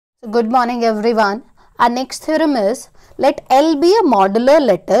Good morning everyone. Our next theorem is, let L be a modular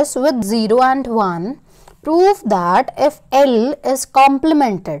lattice with 0 and 1. Prove that if L is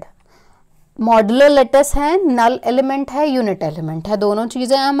complemented. Modular lettuce है, नल element है, unit element है, दोनों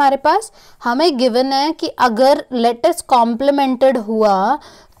चीजें हैं हमारे पास. हमें given है कि अगर लेटिस कॉम्प्लीमेंटेड हुआ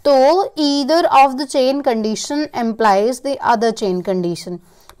तो either of the chain condition employees the other chain condition.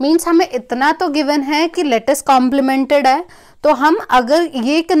 Means हमें इतना तो गिवन है कि लेटिस कॉम्प्लीमेंटेड है, तो हम अगर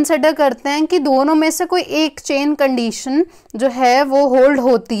ये कंसिडर करते हैं कि दोनों में से कोई एक चेन कंडीशन जो है वो होल्ड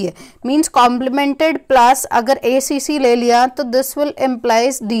होती है, मीन्स कॉम्प्लीमेंटेड प्लस अगर ACC ले लिया तो दिस विल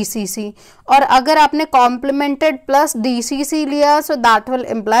इम्प्लाइज DCC, और अगर आपने कॉम्प्लीमेंटेड प्लस DCC लिया so that will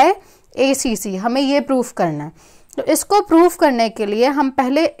imply ACC. हमें ये प्रूफ करना है. तो इसको प्रूफ करने के लिए हम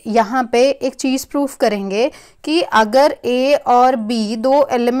पहले यहाँ पे एक चीज़ प्रूफ करेंगे कि अगर A और B दो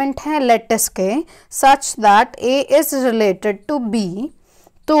एलिमेंट हैं लेटिस के such that A is related to B,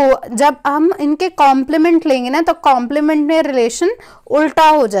 तो जब हम इनके कॉम्प्लीमेंट लेंगे ना तो कॉम्प्लीमेंट में रिलेशन उल्टा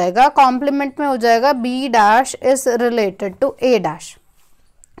हो जाएगा. कॉम्प्लीमेंट में हो जाएगा B dash is related to A dash.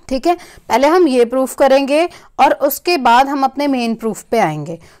 ठीक है, पहले हम ये प्रूफ करेंगे और उसके बाद हम अपने मेन प्रूफ पे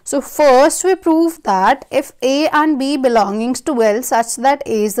आएंगे. So first we prove that if A and B belongs to L such that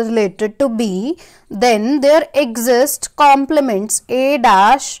A is related to B, then there exist complements A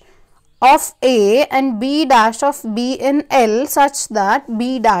dash of A and B dash of B in L such that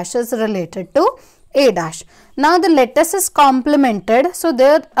B dash is related to A dash. Now the lattice is complemented, so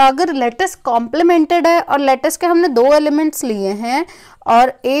there अगर lattice complemented है और lattice के हमने दो elements लिए हैं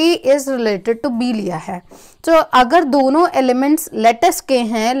और A is related to B लिया है, तो अगर दोनों एलिमेंट्स lattice के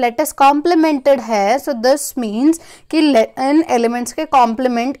हैं, lattice complemented है, so this means कि इन एलिमेंट्स के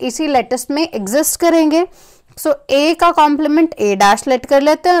कॉम्प्लीमेंट इसी lattice में एग्जिस्ट करेंगे. सो A का कॉम्प्लीमेंट A डैश लेट कर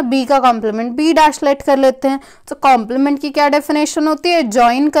लेते हैं और B का कॉम्प्लीमेंट B डैश लेट कर लेते हैं. तो कॉम्प्लीमेंट की क्या डेफिनेशन होती है?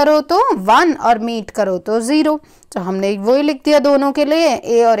 ज्वाइन करो तो 1 और मीट करो तो 0. तो हमने वही लिख दिया दोनों के लिए,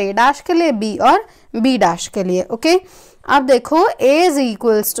 A और A डैश के लिए, B और B डैश के लिए. ओके, अब देखो A इज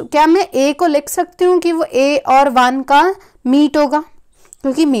इक्वल्स टू, क्या मैं A को लिख सकती हूँ कि वो A और 1 का मीट होगा?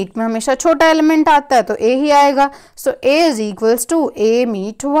 क्योंकि मीट में हमेशा छोटा एलिमेंट आता है तो A ही आएगा. सो A is equals to A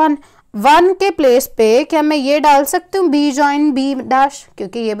meet 1. 1 के प्लेस पे क्या मैं ये डाल सकती हूँ B जॉइन B डैश,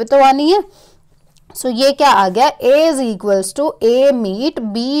 क्योंकि ये भी तो 1 ही है. सो ये क्या आ गया? A is equals to A meet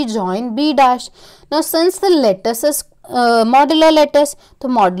B join B dash. Now since the lettuce is modular lettuce, तो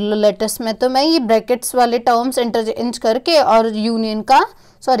मॉड्यूलर लेटिस में तो मैं ये ब्रैकेट्स वाले टर्म्स इंटरचेंज करके और यूनियन का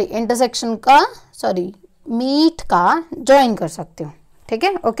इंटरसेक्शन का मीट का जॉइन कर सकती हूँ. ठीक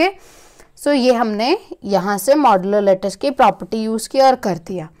है, ओके. सो ये हमने यहाँ से मॉड्यूलर लेटिस की प्रॉपर्टी यूज की और कर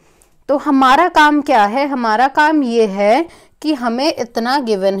दिया. तो हमारा काम क्या है? हमारा काम ये है कि हमें इतना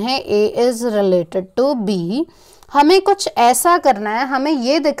गिवन है A is related to B. हमें कुछ ऐसा करना है, हमें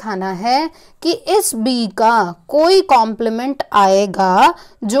ये दिखाना है कि इस B का कोई कॉम्प्लीमेंट आएगा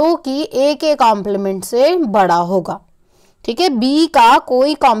जो कि A के कॉम्प्लीमेंट से बड़ा होगा. ठीक है, B का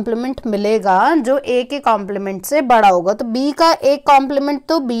कोई कॉम्प्लीमेंट मिलेगा जो A के कॉम्प्लीमेंट से बड़ा होगा. तो B का एक कॉम्प्लीमेंट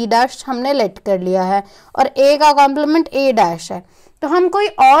तो B डैश हमने लेट कर लिया है और A का कॉम्प्लीमेंट A डैश है. तो हम कोई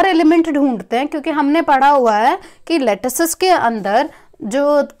और एलिमेंट ढूंढते हैं, क्योंकि हमने पढ़ा हुआ है कि लेटिसेस के अंदर जो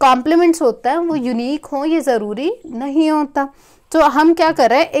कॉम्प्लीमेंट्स होता है वो यूनिक हो, ये ज़रूरी नहीं होता. तो हम क्या कर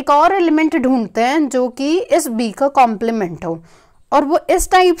रहे हैं, एक और एलिमेंट ढूंढते हैं जो कि इस B का कॉम्प्लीमेंट हो, और वो इस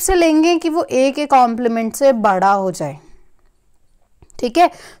टाइप से लेंगे कि वो A के कॉम्प्लीमेंट से बड़ा हो जाए. ठीक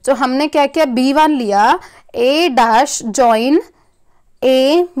है, तो हमने क्या किया, B1 लिया, A dash join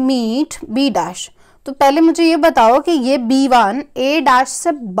A meet B dash. तो पहले मुझे ये बताओ कि ये B1 A डैश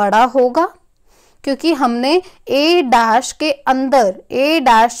से बड़ा होगा, क्योंकि हमने A डैश के अंदर A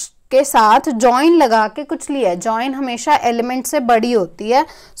डैश के साथ जॉइन लगा के कुछ लिया. जॉइन हमेशा एलिमेंट से बड़ी होती है.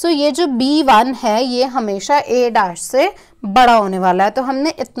 सो ये जो B1 है ये हमेशा A डैश से बड़ा होने वाला है. तो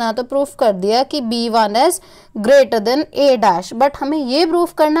हमने इतना तो प्रूफ कर दिया कि B1 is greater than A dash. But हमें ये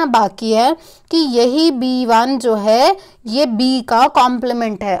प्रूफ करना बाकी है कि यही B1 जो है ये B का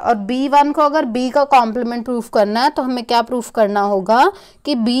कॉम्प्लीमेंट है, और B1 को अगर B का कॉम्प्लीमेंट प्रूफ करना है तो हमें क्या प्रूफ करना होगा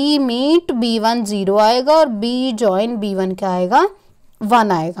कि B मीट B1 0 आएगा और B जॉइन B1 क्या आएगा?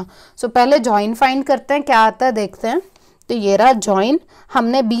 1 आएगा. सो पहले जॉइन फाइंड करते हैं, क्या आता है देखते हैं. तो ये रहा जॉइन,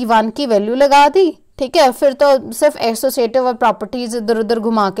 हमने B1 की वैल्यू लगा दी. ठीक है, फिर तो सिर्फ एसोसिएटिव और प्रॉपर्टीज इधर उधर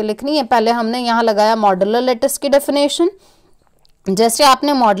घुमा के लिखनी है. पहले हमने यहाँ लगाया मॉड्यूलर लेटिस की डेफिनेशन. जैसे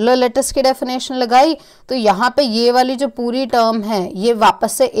आपने मॉड्यूलर लेटिस की डेफिनेशन लगाई तो यहाँ पे ये वाली जो पूरी टर्म है ये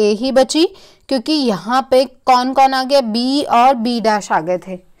वापस से A ही बची, क्योंकि यहाँ पे कौन कौन आ गया? B और B डैश आ गए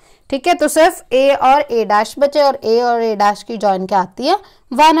थे. ठीक है, तो सिर्फ A और A डैश बचे, और A और A डैश की जॉइन क्या आती है?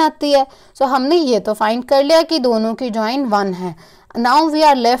 1 आती है. सो हमने ये तो फाइंड कर लिया कि दोनों की जॉइन 1 है. Now we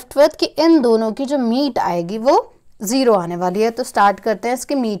are left with कि इन दोनों की जो मीट आएगी वो 0 आने वाली है। तो स्टार्ट करते हैं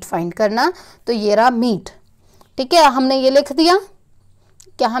इसकी मीट फाइंड करना। तो ये रहा मीट, ठीक है, हमने ये लिख दिया।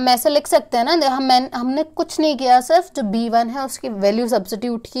 क्या हम ऐसे लिख सकते हैं ना, हमने कुछ नहीं किया, सिर्फ जो b1 है उसकी वैल्यू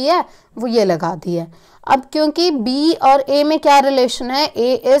सब्स्टिट्यूट की है, वो ये लगा दी है। अब क्योंकि b और a में क्या रिलेशन है,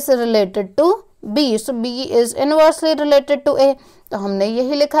 a is related to b, so b is inversely related to a, तो हमने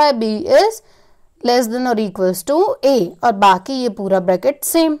यही लिखा है b इज लेस देन और इक्वल्स टू a, और बाकी ये पूरा ब्रैकेट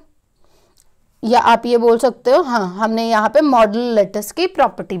सेम। या आप ये बोल सकते हो, हाँ, हमने यहाँ पे मॉडल लेटिस की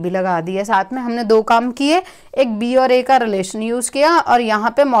प्रॉपर्टी भी लगा दी है। साथ में हमने दो काम किए, एक b और a का रिलेशन यूज किया और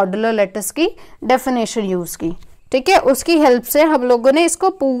यहाँ पे मॉडुलर लेटिस की डेफिनेशन यूज की, ठीक है। उसकी हेल्प से हम लोगों ने इसको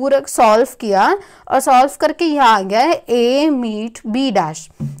पूरा सॉल्व किया और सॉल्व करके यहाँ आ गया है a मीट b डैश।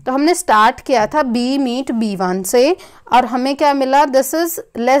 तो हमने स्टार्ट किया था b मीट b1 से और हमें क्या मिला, दिस इज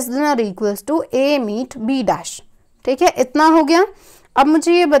लेस देन और equals to a meet b dash, ठीक है, इतना हो गया। अब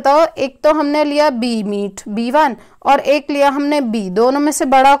मुझे ये बताओ, एक तो हमने लिया b मीट b1 और एक लिया हमने b, दोनों में से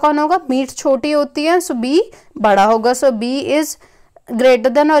बड़ा कौन होगा, मीट छोटी होती है सो b बड़ा होगा, सो b इज ग्रेटर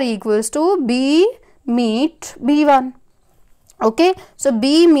देन और equals to b meet b1, okay. So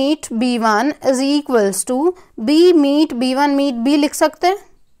b meet b1 is equals to b meet b1, meet b लिख सकते हैं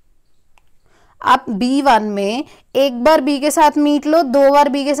आप। b1 में एक बार b के साथ मीट लो, दो बार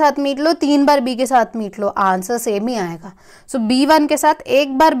b के साथ मीट लो, तीन बार b के साथ मीट लो, आंसर सेम ही आएगा। सो b1 के साथ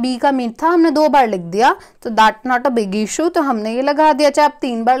एक बार b का मीट था, हमने दो बार लिख दिया, तो that not a big issue, तो हमने ये लगा दिया। चाहे आप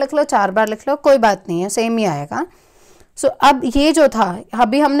तीन बार लिख लो, चार बार लिख लो, कोई बात नहीं है, सेम ही आएगा। सो अब ये जो था,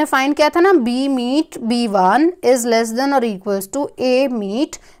 अभी हमने फाइंड किया था ना, b meet b1 is less than और equals to a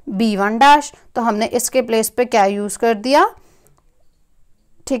meet b1 dash, तो हमने इसके प्लेस पे क्या यूज कर दिया,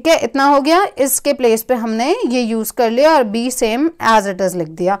 ठीक है, इतना हो गया। इसके प्लेस पे हमने ये यूज कर लिया और b same as it is लिख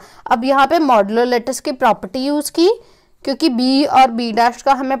दिया। अब यहाँ पे मॉडुलर लेटिस की प्रॉपर्टी यूज की, क्योंकि b और b डैश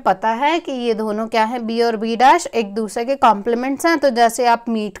का हमें पता है कि ये दोनों क्या है, b और b डैश एक दूसरे के कॉम्प्लीमेंट्स हैं, तो जैसे आप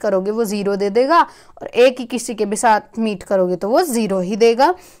मीट करोगे वो 0 दे देगा और एक ही किसी के भी साथ मीट करोगे तो वो 0 ही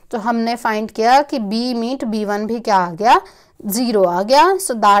देगा। तो हमने फाइंड किया कि b मीट b1 भी क्या आ गया, 0 आ गया।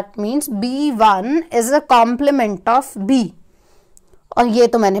 So that means b1 is a compliment of b, और ये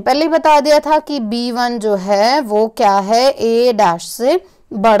तो मैंने पहले ही बता दिया था कि b1 जो है वो क्या है, a डैश से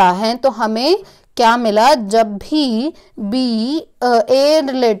बड़ा है। तो हमें क्या मिला, जब भी a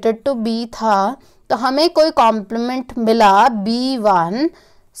रिलेटेड टू b था तो हमें कोई कॉम्प्लीमेंट मिला b1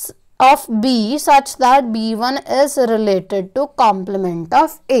 of b such that b1 is related to complement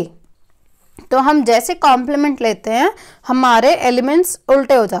of a। तो हम जैसे कॉम्प्लीमेंट लेते हैं हमारे एलिमेंट्स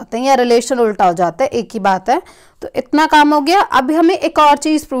उल्टे हो जाते हैं या रिलेशन उल्टा हो जाता है, एक ही बात है। तो इतना काम हो गया। अभी हमें एक और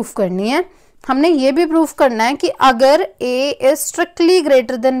चीज प्रूफ करनी है, हमने ये भी प्रूफ करना है कि अगर a is strictly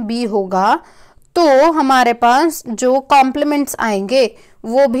greater than b होगा तो हमारे पास जो कॉम्प्लीमेंट्स आएंगे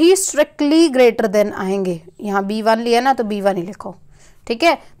वो भी स्ट्रिक्टली ग्रेटर देन आएंगे। यहाँ b1 लिया ना तो b1 ही लिखो, ठीक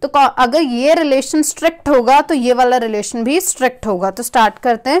है। तो अगर ये रिलेशन स्ट्रिक्ट होगा तो ये वाला रिलेशन भी स्ट्रिक्ट होगा। तो स्टार्ट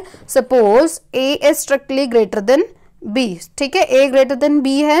करते हैं। Suppose a is strictly greater than b, ठीक है, a ग्रेटर देन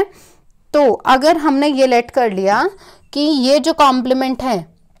b है, तो अगर हमने ये लेट कर लिया कि ये जो कॉम्प्लीमेंट है,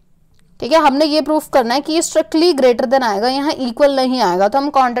 ठीक है, हमने ये प्रूफ करना है कि ये स्ट्रिक्टली ग्रेटर देन आएगा, यहाँ इक्वल नहीं आएगा, तो हम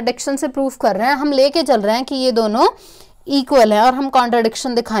कॉन्ट्रडिक्शन से प्रूफ कर रहे हैं। हम लेके चल रहे हैं कि ये दोनों इक्वल है और हम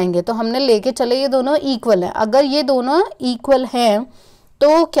कॉन्ट्रडिक्शन दिखाएंगे, तो हमने लेके चले ये दोनों इक्वल है। अगर ये दोनों इक्वल हैं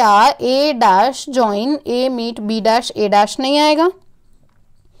तो क्या a dash join a meet b dash a dash नहीं आएगा,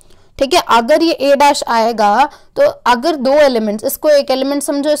 ठीक है। अगर ये a डैश आएगा तो अगर दो एलिमेंट्स, इसको एक एलिमेंट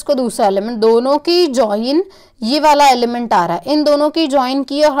समझो, इसको दूसरा एलिमेंट, दोनों की जॉइन ये वाला एलिमेंट आ रहा है, इन दोनों की जॉइन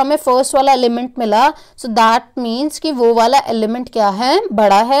की और हमें फर्स्ट वाला एलिमेंट मिला, सो दैट मीन्स कि वो वाला एलिमेंट क्या है,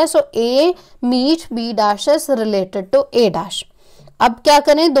 बड़ा है। सो a meet b dash is related to a dash. अब क्या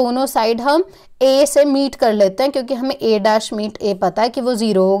करें, दोनों साइड हम a से मीट कर लेते हैं, क्योंकि हमें a डैश मीट a पता है कि वो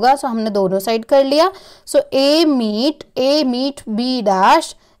 0 होगा, सो हमने दोनों साइड कर लिया। सो a meet b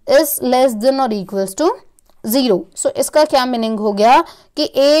dash is less than और इक्वल्स टू 0। सो इसका क्या मीनिंग हो गया कि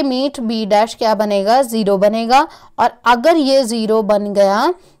a मीट b डैश क्या बनेगा, 0 बनेगा। और अगर ये 0 बन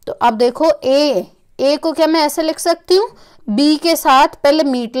गया तो अब देखो a को क्या मैं ऐसे लिख सकती हूँ, b के साथ पहले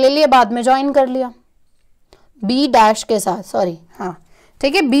मीट ले लिया, बाद में ज्वाइन कर लिया, b डैश के साथ, सॉरी, हाँ,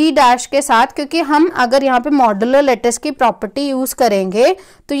 ठीक है, b डैश के साथ, क्योंकि हम अगर यहाँ पे मॉडुलर लेटिस की प्रॉपर्टी यूज करेंगे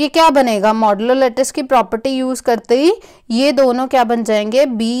तो ये क्या बनेगा, मॉडुलर लेटिस की प्रॉपर्टी यूज करते ही ये दोनों क्या बन जाएंगे,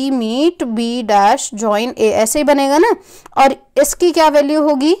 b meet b dash join a, ऐसे ही बनेगा ना। और इसकी क्या वैल्यू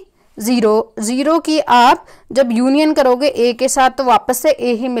होगी, जीरो की आप जब यूनियन करोगे ए के साथ तो वापस से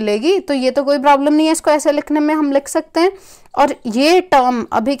ए ही मिलेगी, तो ये तो कोई प्रॉब्लम नहीं है, इसको ऐसे लिखने में हम लिख सकते हैं। और ये टर्म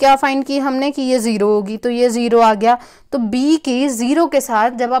अभी क्या फाइंड की हमने कि ये 0 होगी, तो ये 0 आ गया। तो बी की 0 के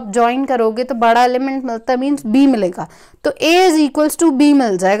साथ जब आप ज्वाइन करोगे तो बड़ा एलिमेंट मिलता मीन्स बी मिलेगा, तो ए इज इक्वल्स टू बी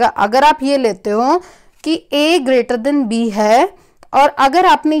मिल जाएगा। अगर आप ये लेते हो कि ए ग्रेटर देन बी है, और अगर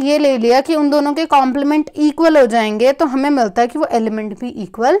आपने ये ले लिया कि उन दोनों के कॉम्प्लीमेंट इक्वल हो जाएंगे, तो हमें मिलता है कि वो एलिमेंट भी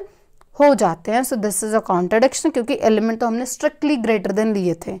इक्वल हो जाते हैं। So this is a contradiction, क्योंकि एलिमेंट तो हमने स्ट्रिक्टली ग्रेटर देन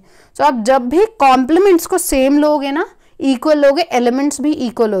लिए थे। सो आप जब भी कॉम्प्लीमेंट्स को सेम लोगे ना, इक्वल लोगे, एलिमेंट्स भी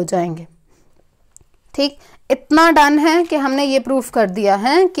इक्वल हो जाएंगे। ठीक, इतना डन है कि हमने ये प्रूफ कर दिया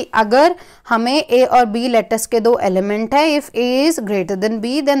है कि अगर हमें ए और बी लेटस के दो एलिमेंट है, if A is greater than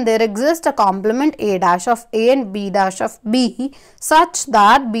B then there exist a complement A dash of A and B dash of B such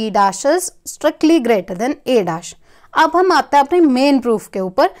that B dash is strictly greater than A dash. अब हम आते हैं अपने main proof के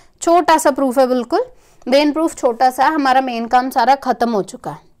ऊपर। छोटा सा proof है, बिल्कुल मेन प्रूफ छोटा सा, हमारा मेन काम सारा खत्म हो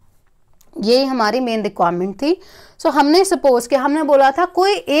चुका है। ये हमारी मेन रिक्वायरमेंट थी। सो हमने सपोज कि हमने बोला था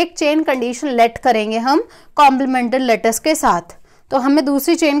कोई एक चेन कंडीशन लेट करेंगे हम कॉम्प्लीमेंटेड लेटर्स के साथ, तो हमें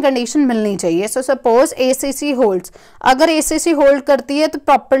दूसरी चेन कंडीशन मिलनी चाहिए। सो सपोज एसीसी होल्ड्स, अगर एसीसी होल्ड करती है तो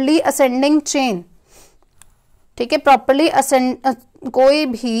प्रॉपर्ली असेंडिंग चेन, ठीक है, प्रॉपर्ली असेंड कोई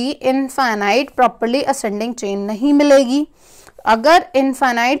भी इनफाइनाइट प्रॉपर्ली असेंडिंग चेन नहीं मिलेगी। अगर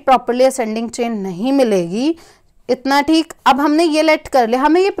इनफाइनाइट प्रॉपर्ली असेंडिंग चेन नहीं मिलेगी, इतना ठीक। अब हमने ये लेट कर लिया,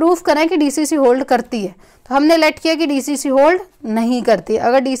 हमें ये प्रूफ करना है कि डीसीसी होल्ड करती है, तो हमने लेट किया कि डीसीसी होल्ड नहीं करती।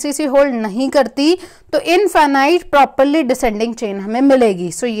 अगर डीसीसी होल्ड नहीं करती तो इनफाइनाइट प्रॉपर्ली डिसेंडिंग चेन हमें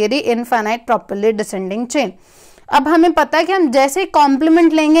मिलेगी। सो ये रही इनफाइनाइट प्रॉपर्ली डिसेंडिंग चेन। अब हमें पता है कि हम जैसे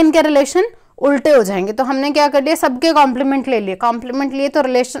कॉम्प्लीमेंट लेंगे इनके रिलेशन उल्टे हो जाएंगे, तो हमने क्या कर दिया, सबके कॉम्प्लीमेंट ले लिए। कॉम्प्लीमेंट लिए तो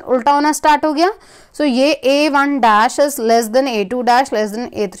रिलेशन उल्टा होना स्टार्ट हो गया। सो ये A1 dash is less than A2 dash less than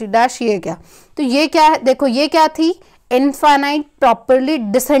A3 dash, ये क्या, तो ये क्या है, देखो ये क्या थी, इनफाइनाइट प्रॉपर्ली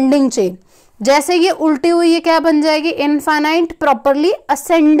डिसेंडिंग चेन। जैसे ये उल्टी हुई ये क्या बन जाएगी, infinite properly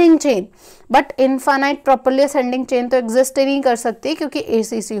ascending chain. But infinite properly ascending chain तो एग्जिस्ट ही नहीं कर सकती क्योंकि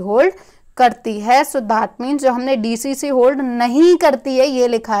एसीसी होल्ड करती है। सो दैट मीन्स जो हमने डीसीसी होल्ड नहीं करती है ये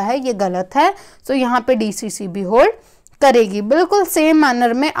लिखा है, ये गलत है। सो यहाँ पे डीसीसी भी होल्ड करेगी। बिल्कुल सेम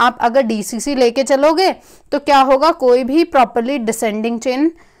मैनर में आप अगर डीसीसी लेके चलोगे तो क्या होगा, कोई भी प्रॉपर्ली डिसेंडिंग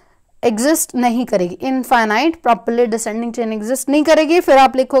चेन एग्जिस्ट नहीं करेगी, infinite properly descending chain exist नहीं करेगी। फिर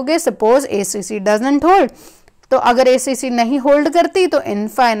आप लिखोगे सपोज एसीसी डजंट होल्ड, तो अगर एसीसी नहीं होल्ड करती तो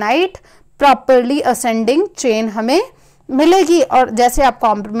इनफाइनाइट प्रॉपर्ली असेंडिंग चेन हमें मिलेगी, और जैसे आप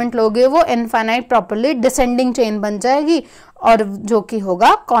कॉम्प्लीमेंट लोगे वो इनफाइनाइट प्रॉपर्ली डिसेंडिंग चेन बन जाएगी, और जो कि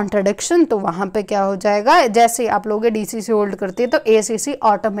होगा कॉन्ट्रडिक्शन। तो वहां पे क्या हो जाएगा, जैसे आप लोगे डीसीसी होल्ड करती है तो एसीसी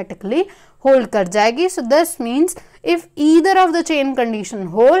ऑटोमेटिकली होल्ड कर जाएगी। So this means if either of the chain condition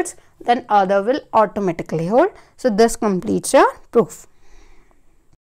holds then other will automatically hold. So this completes your proof.